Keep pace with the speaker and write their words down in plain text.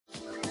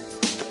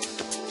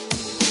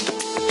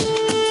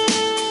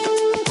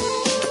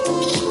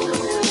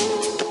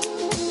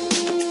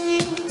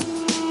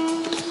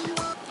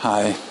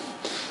Hi.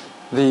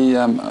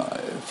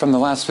 From the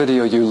last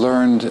video you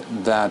learned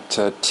that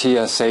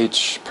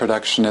TSH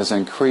production is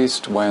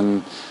increased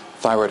when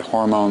thyroid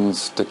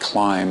hormones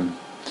decline.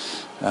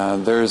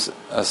 There's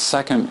a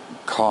second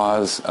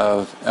cause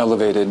of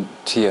elevated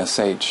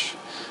TSH,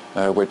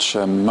 which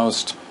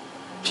most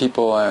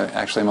people,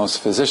 actually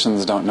most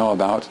physicians, don't know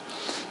about,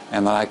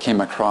 and that I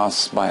came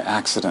across by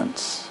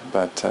accident.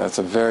 But it's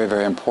a very,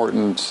 very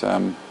important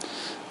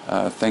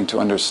thing to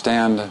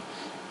understand,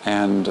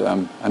 and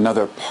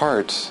another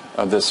part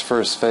of this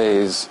first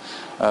phase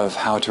of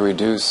how to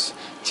reduce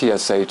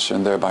TSH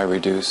and thereby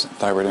reduce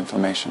thyroid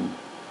inflammation.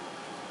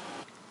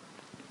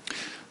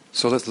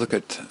 So let's look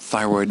at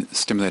thyroid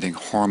stimulating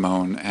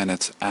hormone and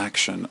its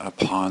action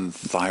upon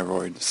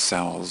thyroid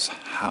cells.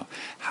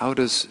 How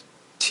does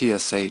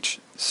TSH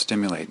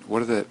stimulate?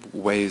 What are the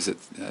ways that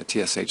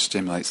TSH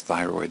stimulates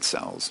thyroid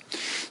cells?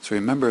 So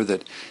remember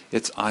that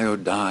it's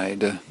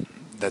iodide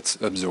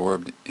that's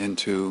absorbed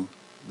into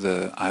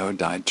the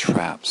iodide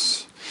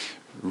traps,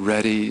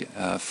 ready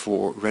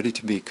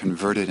to be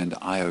converted into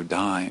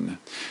iodine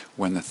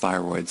when the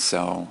thyroid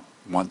cell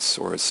wants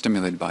or is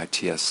stimulated by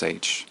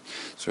TSH.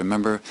 So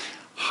remember,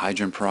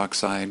 hydrogen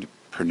peroxide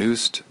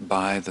produced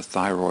by the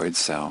thyroid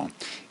cell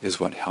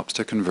is what helps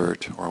to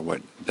convert, or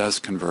what does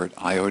convert,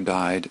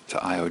 iodide to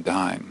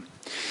iodine.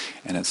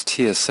 And it's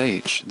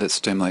TSH that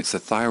stimulates the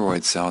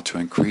thyroid cell to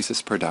increase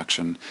its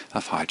production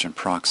of hydrogen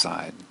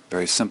peroxide.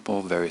 Very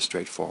simple, very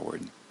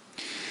straightforward.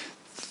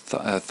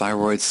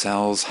 Thyroid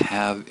cells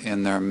have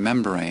in their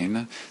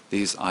membrane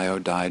these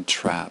iodide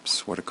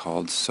traps, what are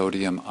called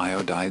sodium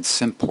iodide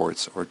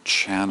symports, or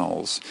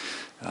channels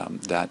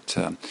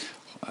that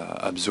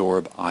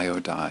absorb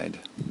iodide.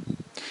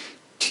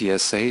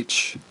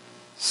 TSH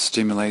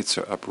stimulates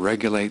or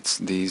upregulates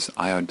these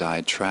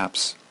iodide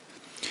traps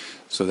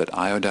so that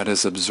iodide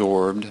is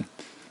absorbed,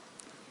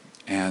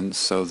 and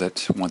so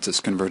that once it's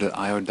converted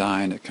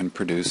iodine, it can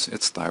produce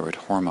its thyroid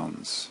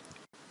hormones.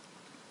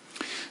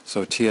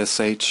 So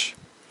TSH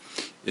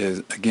is,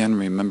 again,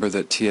 remember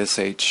that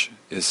TSH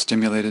is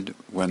stimulated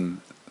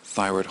when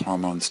thyroid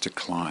hormones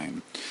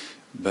decline,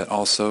 but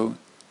also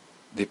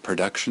the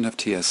production of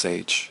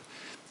TSH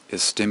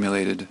is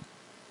stimulated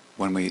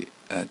when we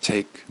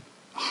take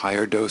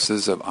higher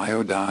doses of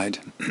iodide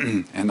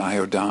and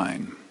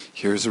iodine.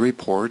 Here's a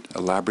report, a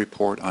lab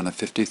report on a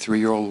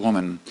 53-year-old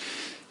woman.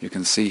 You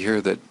can see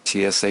here that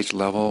TSH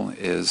level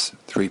is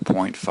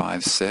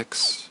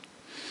 3.56.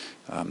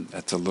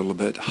 That's a little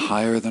bit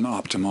higher than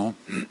optimal.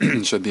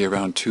 It should be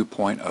around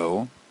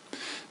 2.0.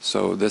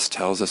 So this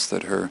tells us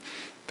that her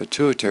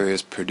pituitary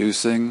is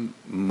producing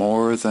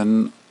more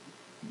than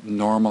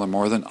normal or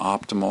more than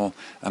optimal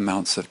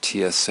amounts of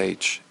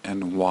TSH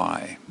and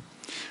Y.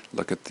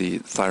 Look at the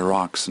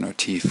thyroxine, or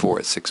T4,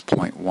 at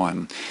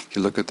 6.1. If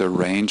you look at the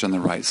range on the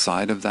right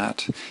side of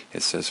that,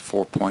 it says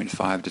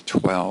 4.5 to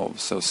 12.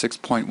 So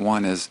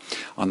 6.1 is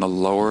on the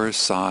lower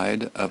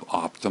side of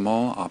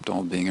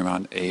optimal being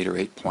around 8 or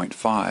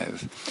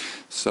 8.5.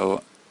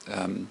 So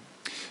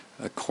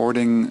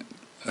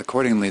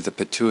accordingly, the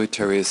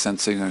pituitary is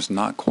sensing there's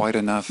not quite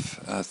enough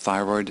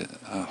thyroid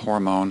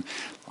hormone.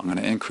 I'm going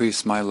to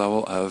increase my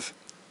level of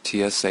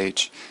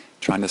TSH,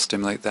 trying to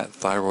stimulate the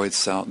thyroid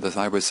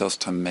cells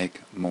to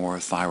make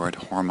more thyroid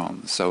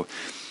hormone. So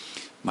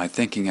my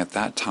thinking at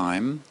that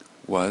time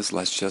was,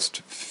 let's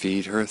just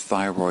feed her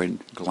thyroid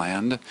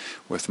gland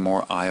with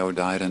more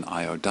iodide and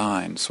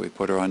iodine. So we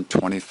put her on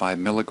 25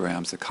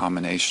 milligrams, a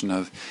combination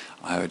of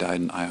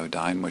iodide and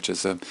iodine, which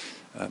is a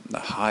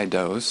high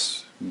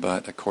dose,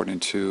 but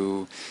according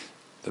to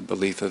the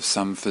belief of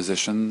some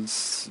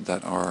physicians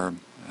that are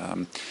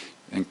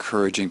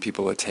encouraging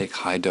people to take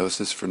high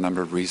doses for a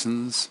number of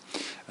reasons,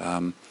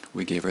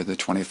 we gave her the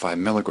 25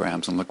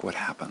 milligrams, and look what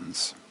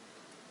happens.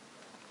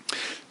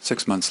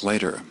 6 months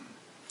later,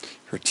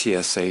 her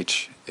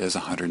TSH is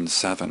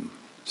 107.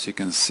 So you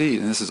can see,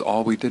 and this is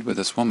all we did with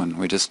this woman.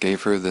 We just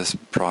gave her this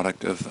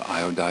product of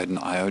iodide and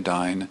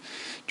iodine,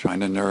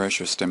 trying to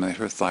nourish or stimulate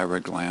her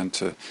thyroid gland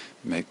to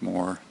make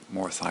more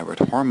thyroid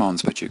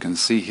hormones. But you can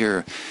see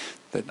here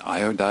that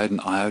iodide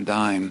and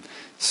iodine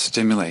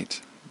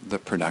stimulate the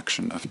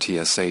production of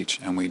TSH,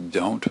 and we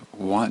don't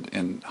want,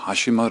 in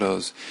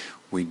Hashimoto's,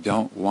 we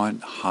don't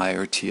want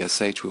higher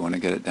TSH. We want to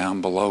get it down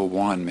below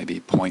 1,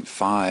 maybe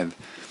 0.5,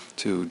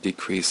 to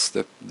decrease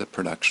the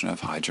production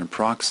of hydrogen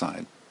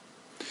peroxide.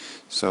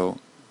 So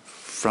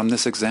from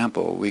this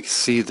example, we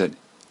see that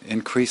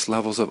increased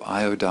levels of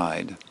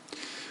iodide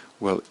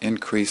will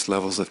increase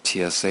levels of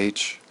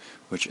TSH,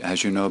 which,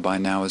 as you know by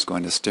now, is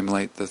going to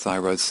stimulate the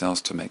thyroid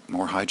cells to make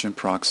more hydrogen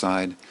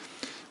peroxide,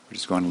 which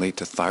is going to lead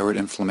to thyroid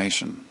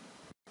inflammation.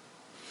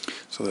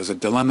 So there's a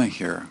dilemma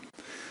here.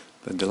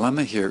 The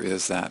dilemma here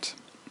is that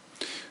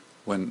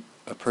when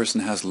a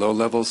person has low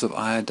levels of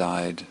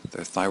iodide,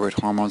 their thyroid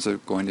hormones are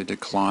going to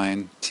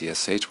decline,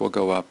 TSH will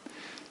go up,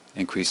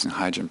 increasing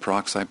hydrogen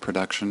peroxide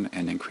production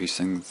and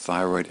increasing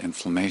thyroid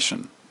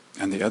inflammation.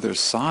 And the other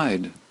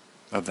side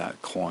of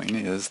that coin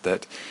is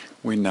that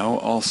we know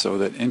also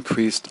that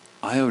increased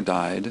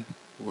iodide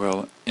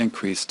will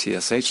increase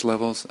TSH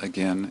levels,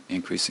 again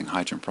increasing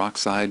hydrogen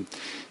peroxide,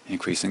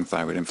 increasing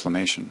thyroid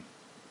inflammation.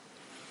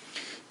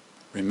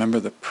 Remember,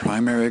 the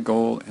primary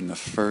goal in the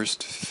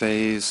first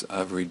phase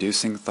of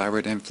reducing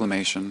thyroid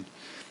inflammation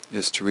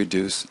is to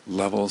reduce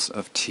levels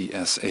of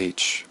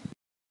TSH.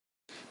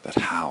 But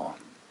how?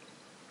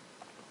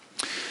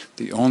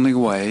 The only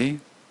way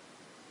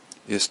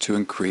is to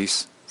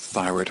increase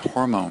thyroid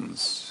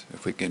hormones.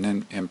 If we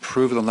can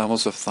improve the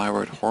levels of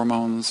thyroid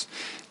hormones,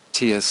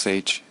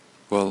 TSH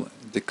will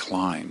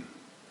decline.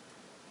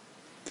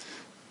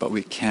 But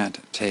we can't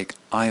take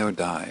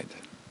iodide.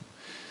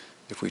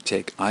 If we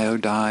take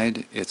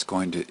iodide, it's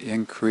going to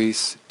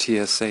increase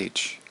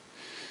TSH.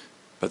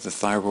 But the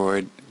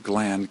thyroid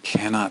gland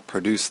cannot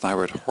produce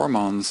thyroid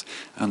hormones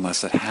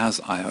unless it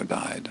has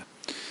iodide.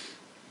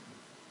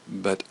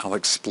 But I'll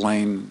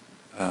explain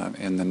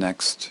in the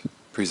next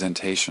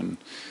presentation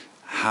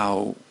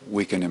how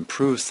we can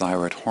improve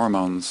thyroid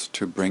hormones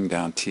to bring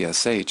down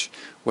TSH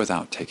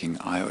without taking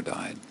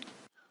iodide.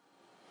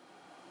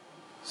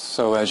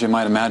 So as you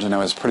might imagine, I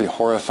was pretty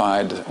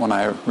horrified when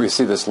I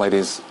received this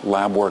lady's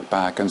lab work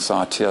back and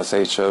saw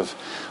TSH of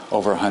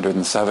over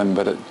 107,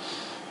 but it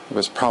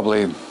was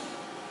probably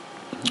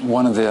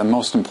one of the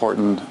most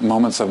important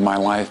moments of my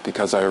life,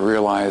 because I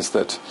realized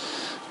that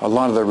a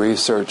lot of the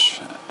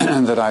research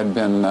that I'd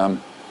been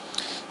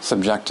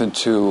subjected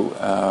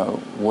to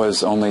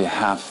was only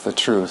half the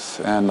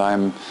truth, and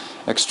I'm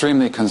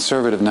extremely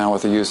conservative now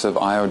with the use of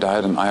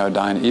iodide and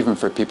iodine, even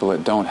for people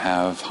that don't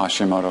have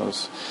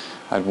Hashimoto's.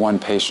 I had one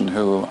patient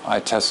who I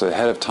tested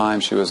ahead of time.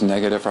 She was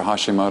negative for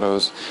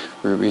Hashimoto's.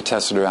 We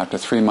retested her after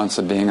 3 months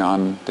of being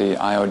on the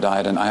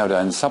iodide and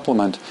iodine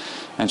supplement,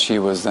 and she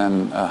was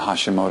then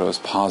Hashimoto's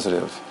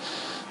positive.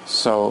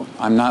 So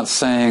I'm not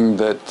saying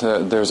that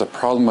there's a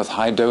problem with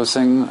high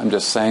dosing. I'm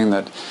just saying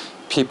that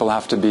people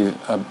have to be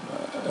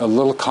a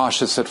little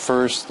cautious at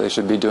first. They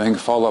should be doing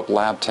follow-up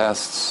lab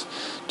tests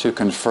to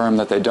confirm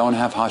that they don't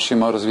have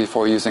Hashimoto's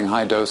before using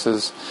high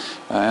doses,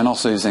 and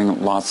also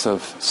using lots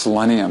of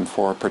selenium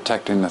for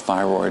protecting the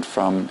thyroid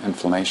from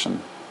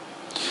inflammation.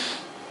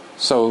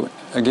 So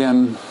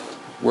again,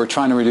 we're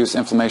trying to reduce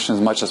inflammation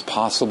as much as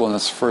possible in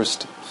this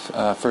first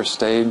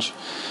stage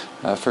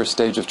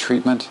of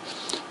treatment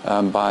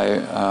by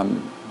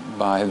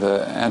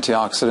the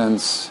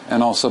antioxidants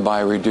and also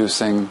by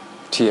reducing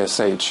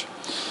TSH.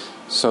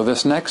 So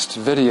this next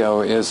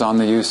video is on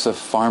the use of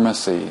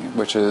pharmacy,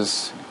 which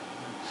is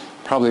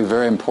probably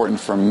very important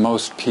for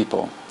most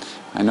people.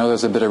 I know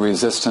there's a bit of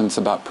resistance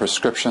about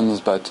prescriptions,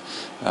 but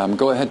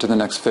go ahead to the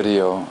next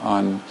video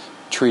on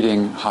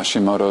treating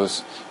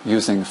Hashimoto's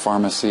using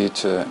pharmacy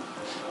to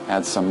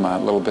add some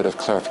little bit of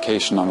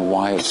clarification on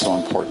why it's so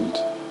important.